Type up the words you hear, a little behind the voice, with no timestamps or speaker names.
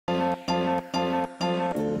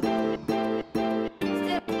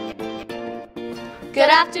Good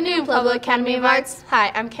afternoon, Pueblo Academy of Arts.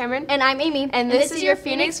 Hi, I'm Cameron. And I'm Amy. And this is your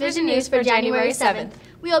Phoenix Vision News for January 7th.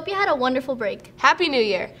 We hope you had a wonderful break. Happy New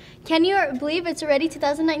Year. Can you believe it's already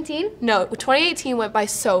 2019? No, 2018 went by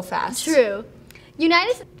so fast. True.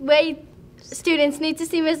 United Way students need to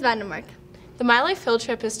see Ms. Vandermark. The My Life field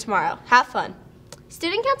trip is tomorrow. Have fun.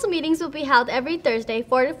 Student council meetings will be held every Thursday,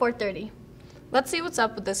 4 to 4:30. Let's see what's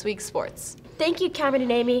up with this week's sports. Thank you, Cameron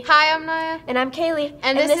and Amy. Hi, I'm Naya. And I'm Kaylee.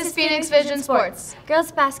 And this is Phoenix Vision Sports.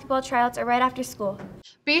 Girls basketball tryouts are right after school.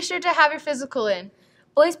 Be sure to have your physical in.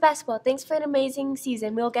 Boys basketball, thanks for an amazing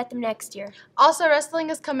season. We'll get them next year. Also,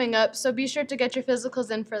 wrestling is coming up, so be sure to get your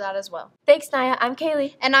physicals in for that as well. Thanks, Naya. I'm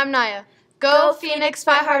Kaylee. And I'm Naya. Go Phoenix,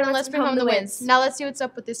 fight hard, and let's bring home the wins. Now let's see what's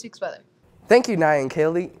up with this week's weather. Thank you, Naya and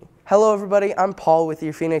Kaylee. Hello, everybody. I'm Paul with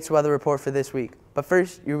your Phoenix weather report for this week. But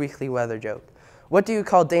first, your weekly weather joke. What do you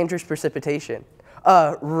call dangerous precipitation?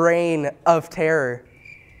 A rain of terror.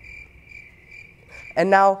 And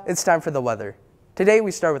now it's time for the weather. Today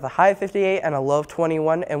we start with a high of 58 and a low of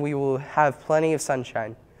 21, and we will have plenty of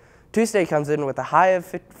sunshine. Tuesday comes in with a high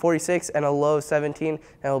of 46 and a low of 17, and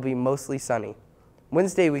it will be mostly sunny.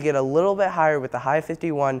 Wednesday we get a little bit higher with a high of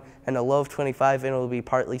 51 and a low of 25, and it will be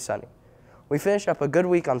partly sunny. We finish up a good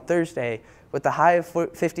week on Thursday with a high of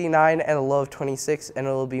 59 and a low of 26, and it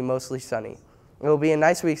will be mostly sunny. It will be a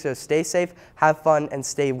nice week, so stay safe, have fun, and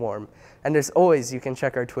stay warm. And as always, you can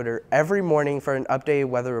check our Twitter every morning for an updated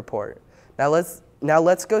weather report. Now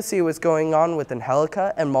let's go see what's going on with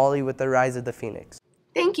Angelica and Molly with the Rise of the Phoenix.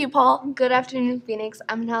 Thank you, Paul. Good afternoon, Phoenix.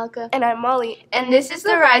 I'm Angelica. And I'm Molly. And this is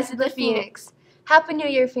the Rise of the Phoenix. Happy New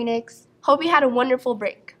Year, Phoenix. Hope you had a wonderful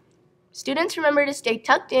break. Students, remember to stay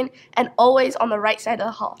tucked in and always on the right side of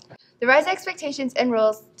the hall. The Rise expectations and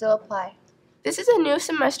rules still apply. This is a new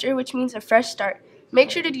semester, which means a fresh start.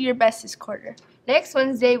 Make sure to do your best this quarter. Next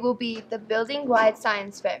Wednesday will be the building-wide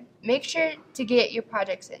science fair. Make sure to get your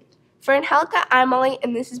projects in. For Angelica, I'm Molly,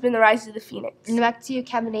 and this has been the Rise of the Phoenix. And back to you,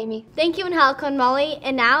 Cam and Amy. Thank you, Angelica and Molly.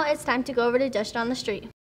 And now it's time to go over to Just on the Street.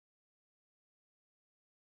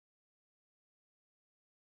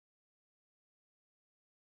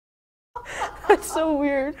 That's so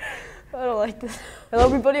weird. I don't like this. Hello,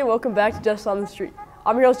 everybody, and welcome back to Just on the Street.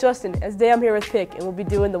 I'm your host, Justin. As today, I'm here with Pick, and we'll be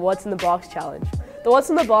doing the What's in the Box challenge. The What's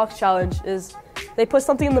in the Box challenge is they put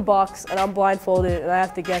something in the box, and I'm blindfolded, and I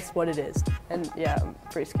have to guess what it is. And yeah, I'm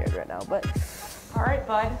pretty scared right now, but. All right,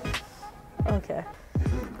 bud. Okay.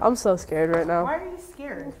 I'm so scared right now. Why are you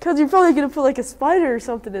scared? Because you're probably going to put like a spider or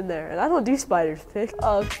something in there, and I don't do spiders, Pick.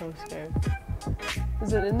 Oh, I'm so scared.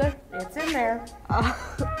 Is it in there? It's in there.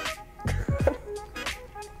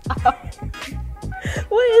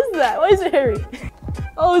 What is that? Why is it hairy?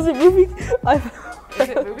 Oh, is it moving? Is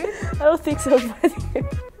it moving? I don't think so. What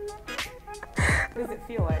does it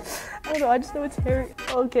feel like? I don't know. I just know it's hairy.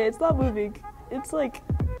 Okay, it's not moving. It's like...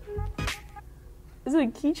 Is it a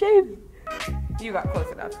keychain? You got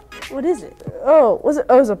close enough. What is it? Oh, was it?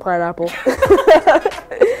 Oh, it was a pineapple.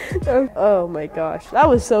 Oh my gosh. That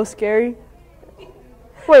was so scary.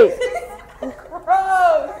 Wait.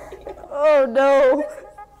 Gross! Oh no.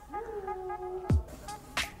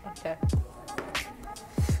 Okay.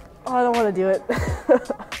 Oh, I don't want to do it.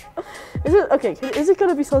 Is it okay? Is it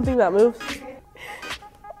gonna be something that moves?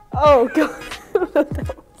 Oh god!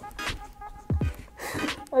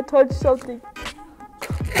 I touched something.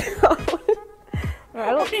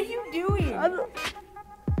 What are you doing? I don't.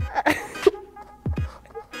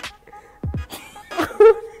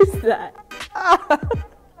 What is that?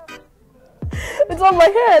 It's on my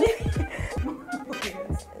head.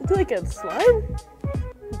 It's like a slime?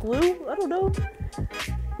 Glue? I don't know.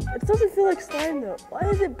 It doesn't feel like slime though. Why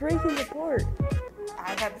is it breaking apart? I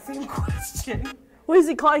had the same question. What is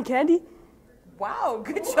it, cotton candy? Wow,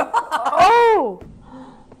 good job. Oh!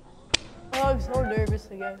 Oh, I'm so nervous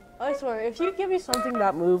again. I swear, if you give me something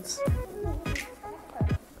that moves,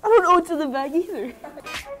 I don't know what's in the bag either.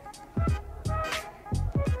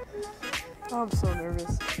 Oh, I'm so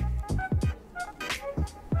nervous.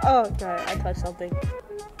 Oh, okay, I touched something.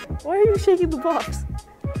 Why are you shaking the box?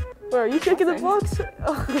 Wait, are you shaking the box?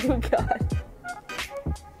 Oh, God.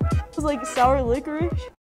 It was like sour licorice?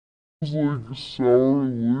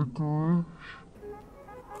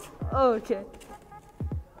 Oh, okay.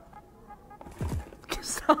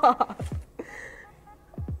 Stop.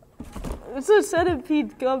 It's a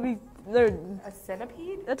centipede gummy. A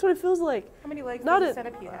centipede? That's what it feels like. How many legs Not does a a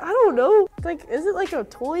centipede have? I don't know. It's like, is it like a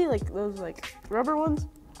toy? Like those like rubber ones?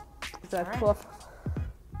 Is that Alright. fluff?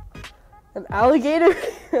 An alligator?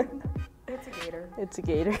 It's a gator. It's a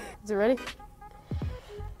gator. Is it ready?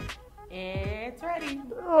 It's ready.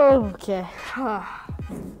 Okay. Alright,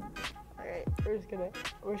 we're just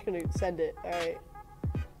gonna send it. Alright.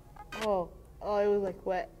 Oh, it was like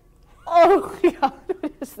wet. Oh God,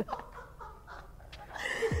 what is that?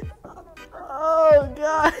 Oh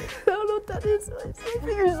God, I don't know what that is. My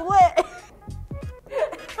finger's wet.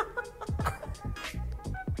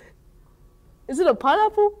 Is it a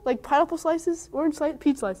pineapple? Like pineapple slices? Orange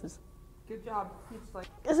peach slices? Good job. It's like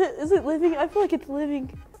Is it living? I feel like it's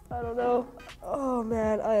living. I don't know. Oh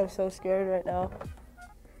man, I am so scared right now.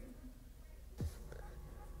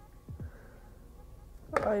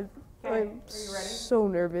 I'm ready? so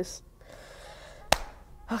nervous.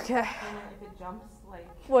 Okay. if it jumps, like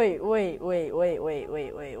Wait.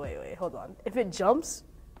 Hold on. If it jumps,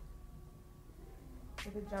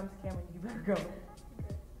 Cameron, you better go.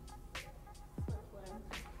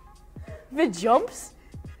 if it jumps,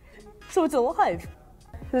 so it's alive.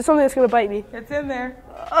 Is it something that's gonna bite me? It's in there,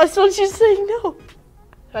 That's what she's saying. No.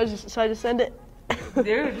 Should I just send it?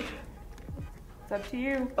 dude. It's up to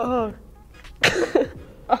you. Oh.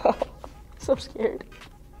 Oh, so scared.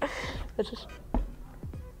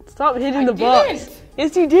 Stop hitting the box. didn't.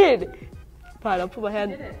 Yes, you did. Fine, I'll put my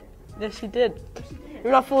hand. Yes, you did.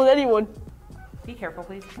 You're not fooling anyone. Be careful,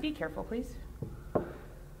 please. Be careful, please.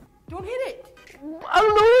 Don't hit it, I don't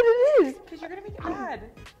know what it is. because you're gonna make it mad.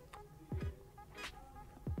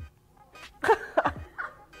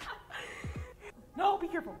 No, be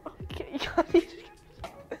careful. Okay.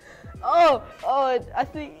 Oh, I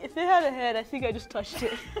think if it had a head, I think I just touched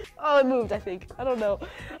it. Oh, it moved, I think. I don't know.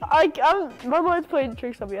 My mind's playing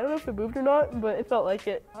tricks on me. I don't know if it moved or not, but it felt like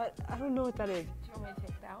it. I don't know what that is. Do you want me to take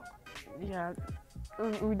it out? Yeah.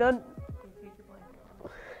 Are we done?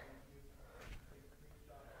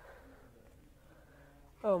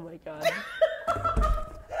 Oh my God.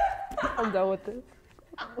 I'm done with this.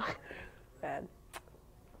 Man.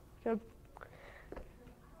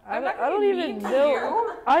 I don't even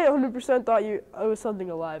know. I 100% thought it was something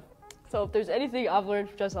alive. So if there's anything I've learned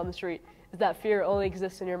from Just on the Street, is that fear only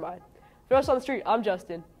exists in your mind. For Just on the Street, I'm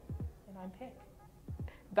Justin. And I'm Pick.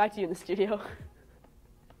 Back to you in the studio.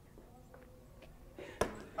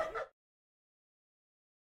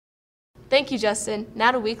 Thank you, Justin.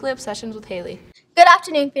 Now to Weekly Obsessions with Haley. Good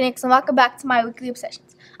afternoon, Phoenix, and welcome back to my weekly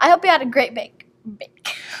obsessions. I hope you had a great break.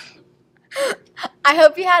 I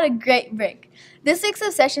hope you had a great break. This week's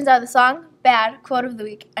obsessions are the song Bad, Quote of the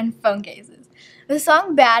Week, and Phone Cases. The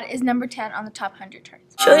song Bad is number 10 on the top 100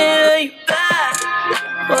 charts. Show you how you bad.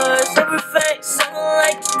 What's up your face? Something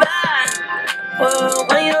like bad. Whoa,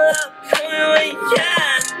 when you love, show me where you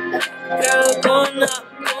can. Girl, going up,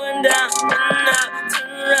 going down, and up, turn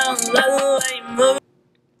around, let the way move.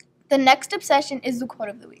 The next obsession is the quote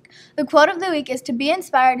of the week. The quote of the week is to be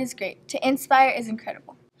inspired is great, to inspire is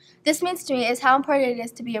incredible. This means to me is how important it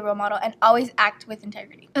is to be a role model and always act with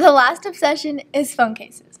integrity. The last obsession is phone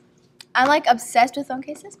cases. I'm like obsessed with phone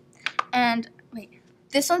cases. And wait,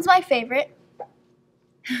 this one's my favorite.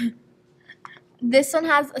 This one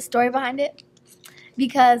has a story behind it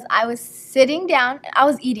because I was sitting down, I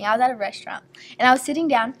was at a restaurant, and I was sitting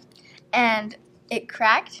down and it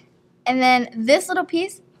cracked, and then this little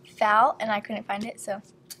piece fell and I couldn't find it, so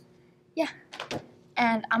yeah.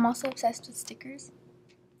 And I'm also obsessed with stickers.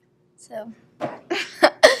 So,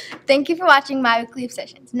 thank you for watching my weekly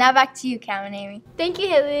obsessions. Now back to you, Cam and Amy. Thank you,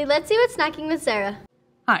 Haley. Let's see what's snacking with Sarah.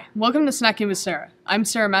 Hi, welcome to Snacking with Sarah. I'm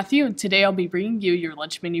Sarah Matthew, and today I'll be bringing you your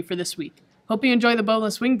lunch menu for this week. Hope you enjoy the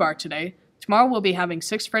boneless wing bar today. Tomorrow we'll be having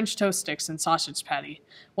 6 French toast sticks and sausage patty.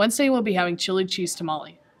 Wednesday we'll be having chili cheese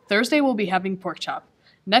tamale. Thursday we'll be having pork chop.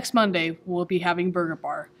 Next Monday we'll be having burger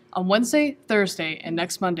bar. On Wednesday, Thursday, and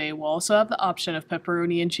next Monday, we'll also have the option of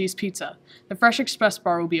pepperoni and cheese pizza. The Fresh Express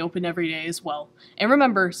bar will be open every day as well. And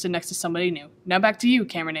remember, sit next to somebody new. Now back to you,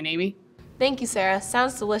 Cameron and Amy. Thank you, Sarah.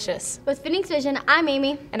 Sounds delicious. With Phoenix Vision, I'm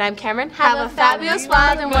Amy. And I'm Cameron. Have a fabulous,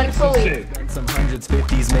 wild, and wonderful week. Some hundreds,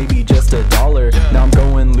 50s, maybe just $1. Now I'm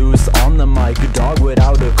going loose on the mic, a dog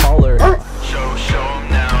without a collar. Show 'em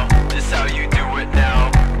now. This how you do it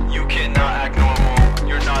now. You cannot act normal.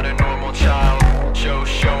 You're not a normal child. Show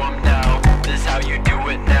 'em now. This how you do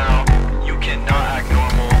it now. You cannot act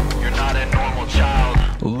normal. You're not a normal child.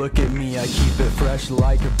 Look at me, I keep it fresh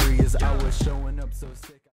like a breeze. I was showing up so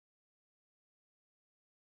sick.